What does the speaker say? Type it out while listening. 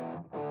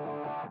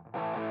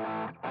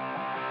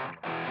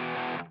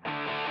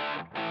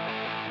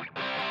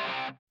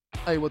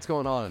Hey, what's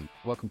going on?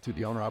 Welcome to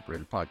the Owner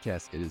Operator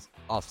Podcast. It is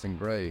Austin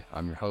Gray.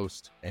 I'm your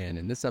host. And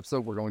in this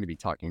episode, we're going to be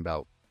talking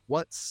about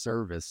what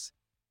service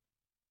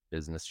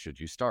business should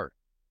you start?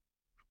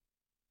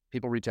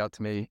 People reach out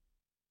to me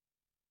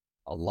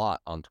a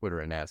lot on Twitter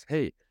and ask,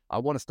 hey, I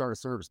want to start a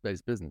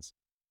service-based business.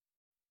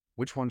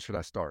 Which one should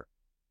I start?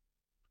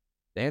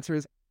 The answer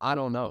is, I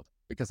don't know,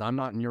 because I'm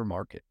not in your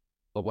market.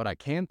 But what I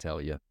can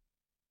tell you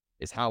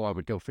is how I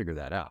would go figure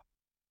that out.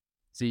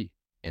 See,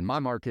 in my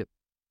market,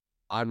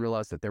 I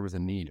realized that there was a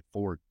need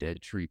for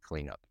dead tree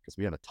cleanup because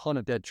we have a ton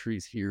of dead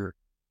trees here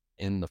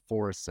in the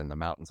forests and the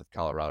mountains of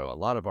Colorado. A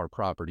lot of our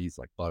properties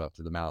butt up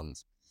to the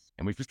mountains,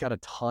 and we've just got a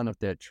ton of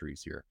dead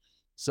trees here.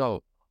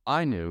 So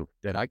I knew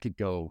that I could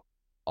go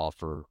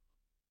offer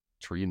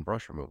tree and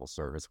brush removal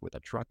service with a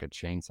truck, a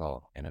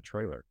chainsaw, and a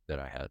trailer that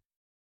I had.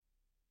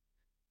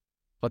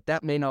 But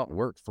that may not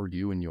work for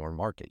you in your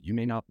market. You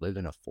may not live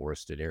in a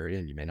forested area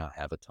and you may not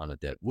have a ton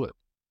of dead wood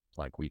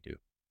like we do.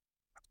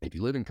 If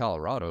you live in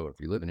Colorado, or if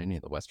you live in any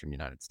of the Western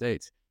United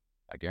States,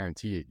 I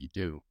guarantee you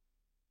do.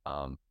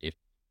 If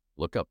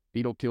look up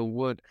beetle kill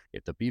wood,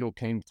 if the beetle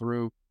came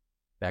through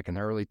back in the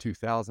early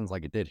 2000s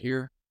like it did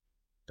here,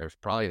 there's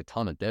probably a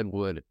ton of dead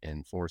wood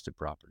in forested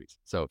properties.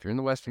 So if you're in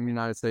the Western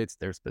United States,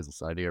 there's a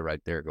business idea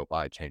right there. Go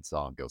buy a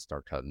chainsaw and go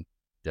start cutting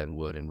dead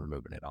wood and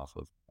removing it off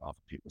of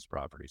people's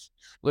properties.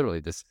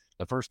 Literally, the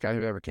first guy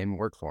who ever came and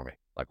worked for me,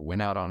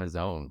 went out on his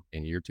own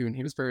in year 2, and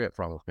he was very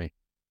upfront with me.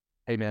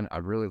 Hey man,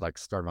 I'd really like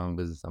to start my own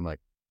business. I'm like,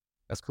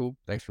 that's cool.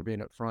 Thanks for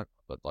being up front,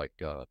 but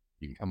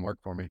you can come work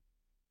for me.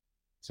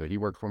 So he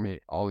worked for me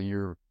all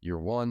year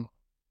 1.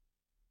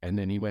 And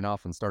then he went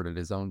off and started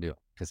his own deal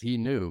because he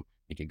knew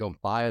he could go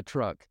buy a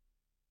truck,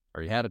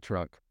 or he had a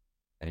truck,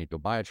 and he'd go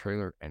buy a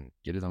trailer and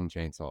get his own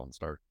chainsaw and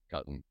start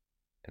cutting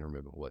and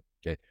removing wood.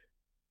 Okay.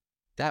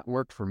 That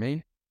worked for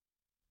me,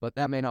 but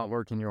that may not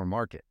work in your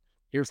market.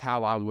 Here's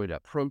how I would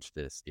approach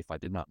this if I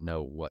did not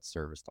know what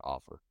service to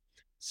offer.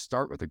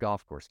 Start with the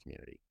golf course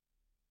community.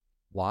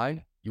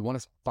 Why? You want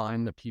to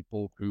find the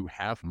people who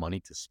have money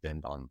to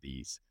spend on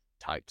these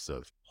types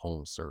of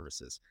home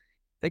services.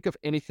 Think of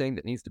anything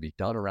that needs to be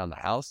done around the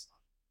house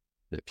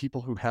that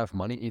people who have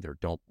money either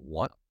don't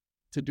want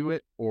to do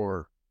it,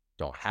 or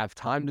don't have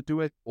time to do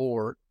it,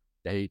 or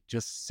they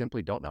just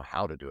simply don't know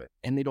how to do it,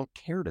 and they don't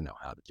care to know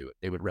how to do it.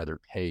 They would rather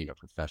pay a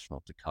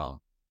professional to come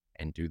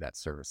and do that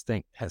service.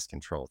 Think pest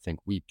control, think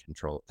weed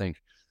control, think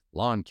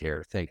lawn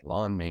care, think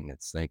lawn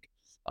maintenance, think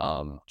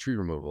tree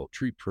removal,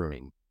 tree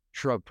pruning,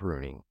 shrub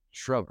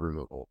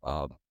removal.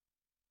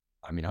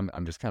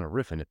 I'm just kind of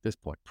riffing at this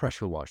point.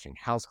 Pressure washing,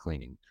 house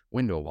cleaning,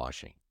 window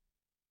washing,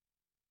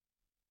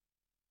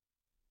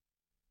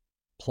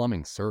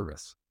 plumbing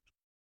service.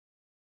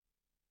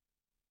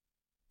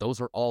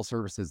 Those are all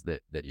services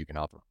that you can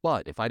offer.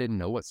 But if I didn't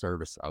know what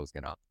service I was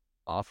going to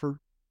offer,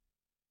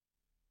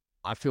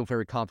 I feel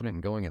very confident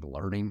in going and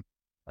learning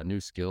a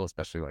new skill,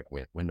 especially like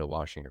window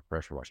washing or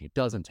pressure washing. It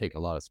doesn't take a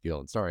lot of skill.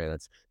 And sorry,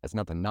 that's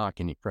not to knock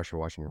any pressure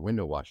washing or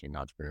window washing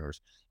entrepreneurs.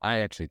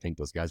 I actually think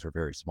those guys are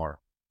very smart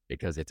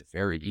because it's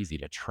very easy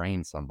to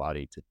train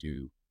somebody to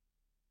do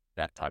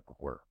that type of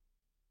work.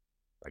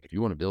 Like if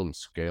you want to build and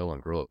scale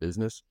and grow a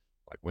business,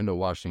 like window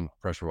washing,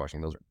 pressure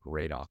washing, those are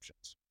great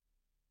options.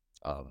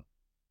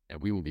 And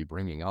we will be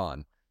bringing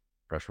on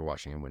pressure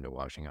washing and window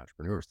washing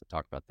entrepreneurs to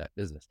talk about that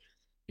business.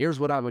 Here's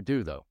what I would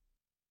do though.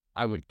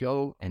 I would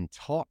go and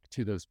talk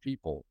to those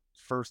people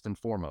first and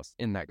foremost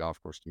in that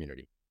golf course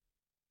community.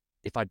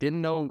 If I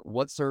didn't know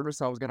what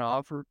service I was going to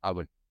offer, I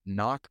would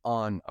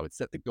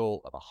set the goal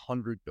of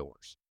 100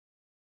 doors.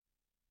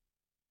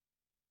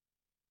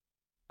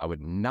 I would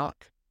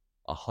knock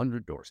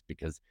 100 doors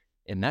because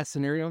in that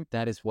scenario,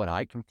 that is what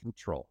I can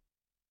control.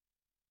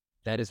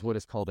 That is what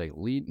is called a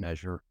lead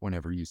measure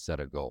whenever you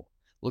set a goal.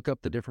 Look up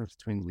the difference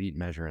between lead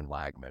measure and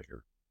lag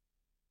measure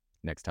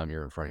next time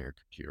you're in front of your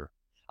computer.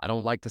 I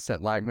don't like to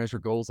set lag measure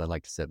goals. I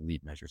like to set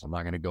lead measures. I'm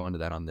not going to go into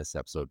that on this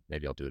episode.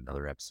 Maybe I'll do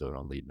another episode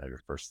on lead measures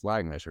versus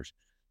lag measures.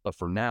 But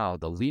for now,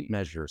 the lead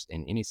measures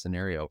in any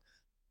scenario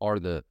are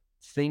the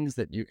things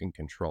that you can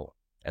control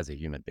as a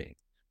human being.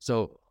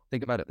 So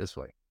think about it this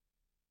way.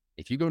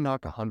 If you go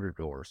knock 100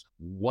 doors,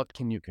 what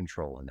can you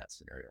control in that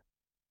scenario?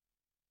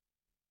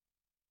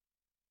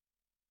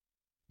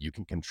 You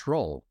can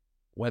control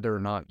whether or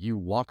not you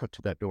walk up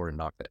to that door and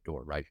knock that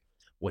door, right?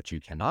 What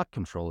you cannot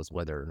control is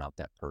whether or not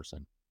that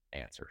person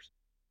answers.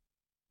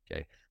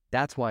 Okay.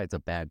 That's why it's a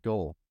bad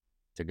goal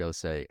to go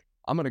say,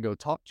 I'm going to go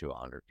talk to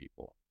 100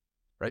 people,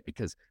 right?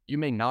 Because you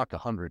may knock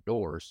 100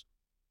 doors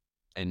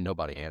and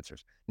nobody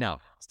answers. Now,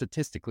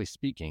 statistically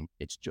speaking,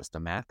 it's just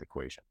a math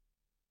equation.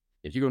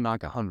 If you go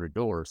knock 100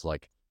 doors,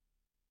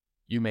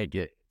 you may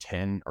get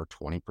 10 or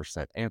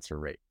 20% answer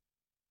rate,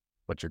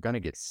 but you're going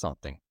to get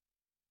something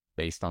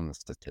based on the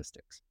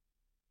statistics.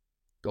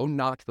 Go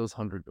knock those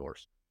 100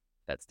 doors.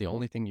 That's the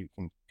only thing you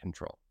can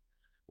control.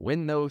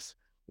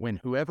 When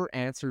whoever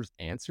answers,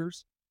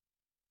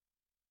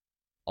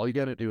 all you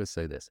got to do is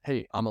say this.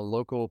 Hey, I'm a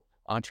local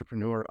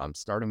entrepreneur. I'm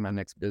starting my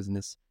next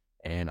business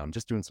and I'm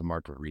just doing some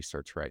market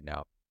research right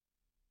now.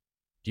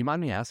 Do you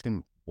mind me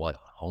asking what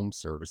home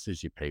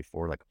services you pay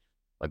for?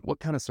 Like,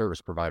 what kind of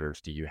service providers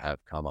do you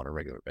have come on a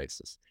regular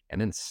basis? And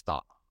then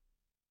stop.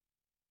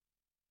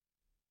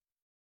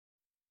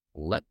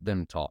 Let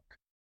them talk.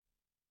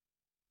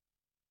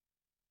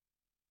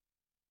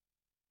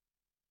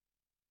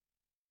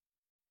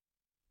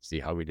 See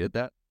how we did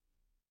that?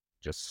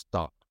 Just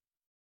stop.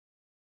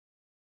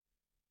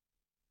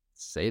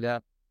 Say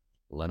that.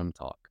 Let them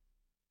talk.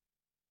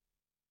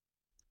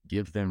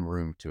 Give them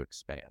room to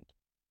expand.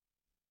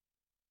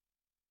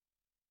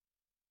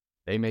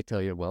 They may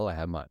tell you, well, I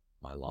have my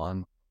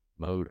lawn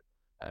mowed,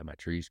 I have my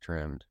trees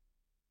trimmed,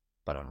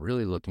 but I'm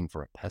really looking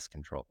for a pest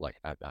control. Like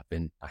I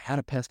had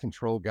a pest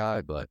control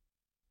guy, but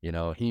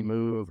he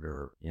moved,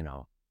 or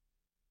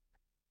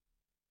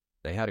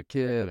they had a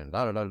kid and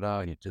da da da da.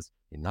 And he's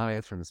not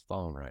answering his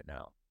phone right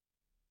now.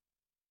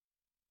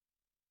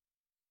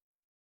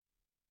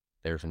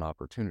 There's an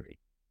opportunity.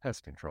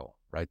 Pest control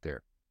right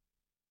there.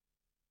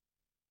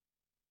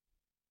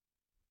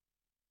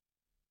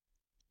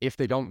 If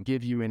they don't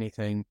give you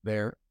anything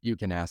there, you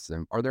can ask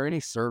them, are there any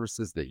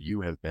services that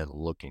you have been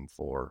looking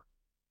for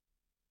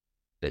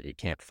that you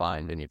can't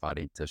find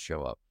anybody to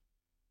show up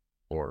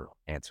or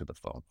answer the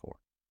phone for?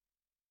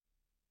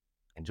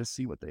 And just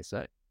see what they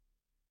say.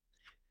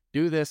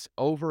 Do this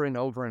over and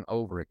over and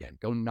over again.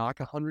 Go knock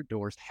 100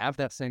 doors, have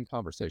that same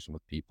conversation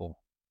with people.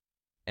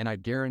 And I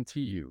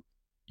guarantee you,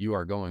 you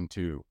are going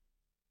to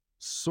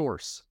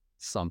source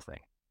something.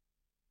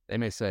 They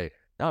may say,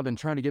 no, I've been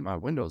trying to get my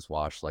windows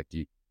washed. Like,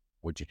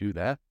 would you do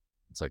that?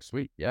 It's like,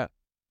 sweet. Yeah.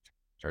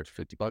 Charge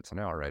 $50 an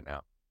hour right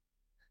now.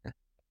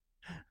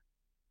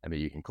 I mean,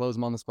 you can close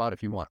them on the spot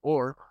if you want,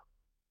 or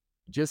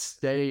just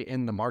stay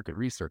in the market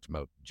research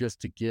mode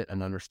just to get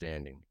an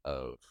understanding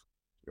of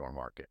your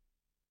market.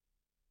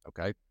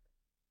 Okay.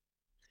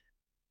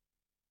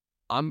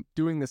 I'm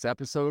doing this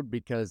episode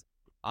because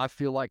I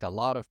feel like a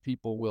lot of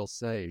people will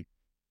say,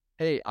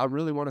 hey, I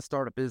really want to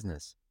start a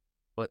business,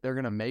 but they're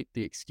going to make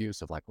the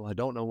excuse of like, well, I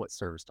don't know what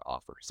service to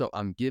offer. So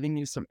I'm giving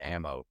you some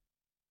ammo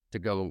to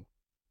go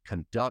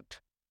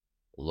conduct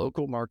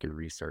local market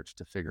research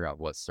to figure out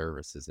what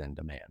service is in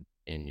demand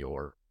in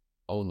your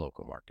own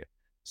local market.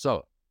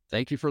 So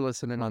thank you for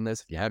listening on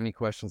this. If you have any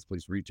questions,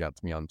 please reach out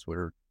to me on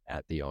Twitter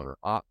at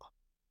 @TheOwnerOp.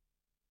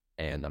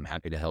 And I'm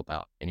happy to help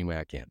out any way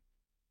I can.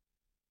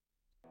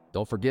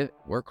 Don't forget,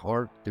 work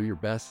hard, do your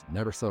best,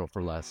 never settle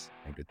for less,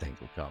 and good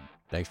things will come.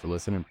 Thanks for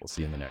listening. We'll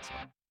see you in the next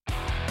one.